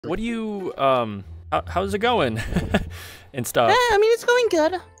What do you how's it going and stuff? Yeah, I mean it's going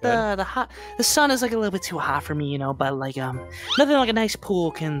good. The sun is like a little bit too hot for me, you know, but like nothing like a nice pool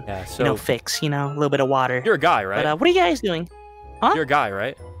can fix, you know, a little bit of water. You're a guy, right? But what are you guys doing? Huh? You're a guy,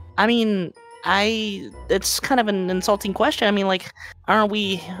 right? I mean, it's kind of an insulting question. I mean, like, aren't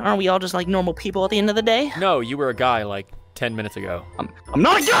we all just like normal people at the end of the day? No, you were a guy like 10 minutes ago. I'm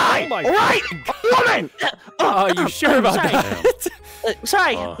not a guy! Oh my all right? A woman! Are you sure about that?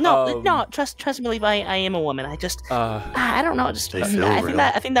 Sorry, no. Trust me, Levi. I am a woman. I just, I don't know. Just, I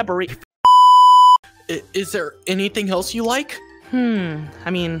think that burrito. Is there anything else you like? I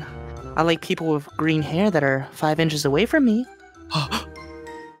mean, I like people with green hair that are 5 inches away from me. I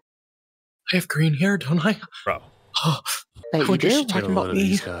have green hair, don't I? Bro. That you do? Talking about me.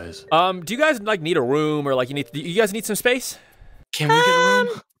 These guys. Do you guys like need a room or like do you guys need some space? Can we get a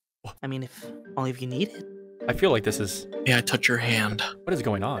room? I mean, only if you need it. I feel like this is. Yeah, I touch your hand. What is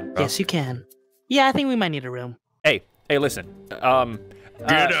going on, bro? Yes, you can. Yeah, I think we might need a room. Hey, listen. Get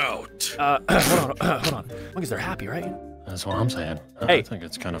out. Hold on. As long as they're happy, right? That's what I'm saying. Hey. I think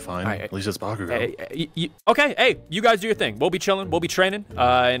it's kind of fine. Right. At least it's Bakugo. Okay, hey, you guys do your thing. We'll be chilling. We'll be training.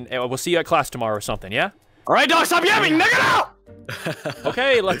 And we'll see you at class tomorrow or something. Yeah. All right, dog, stop yamming. Knock it out.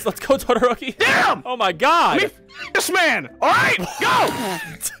 Okay, let's go, Todoroki. Damn! Oh my God! This man. All right, go.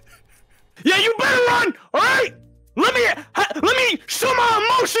 Yeah, you better run. All right. Let me show my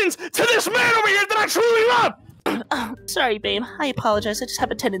emotions to this man over here that I truly love. Sorry, babe. I apologize. I just have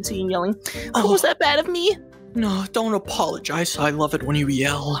a tendency in yelling. Oh, was that bad of me? No, don't apologize. I love it when you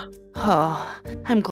yell. Oh, I'm glad.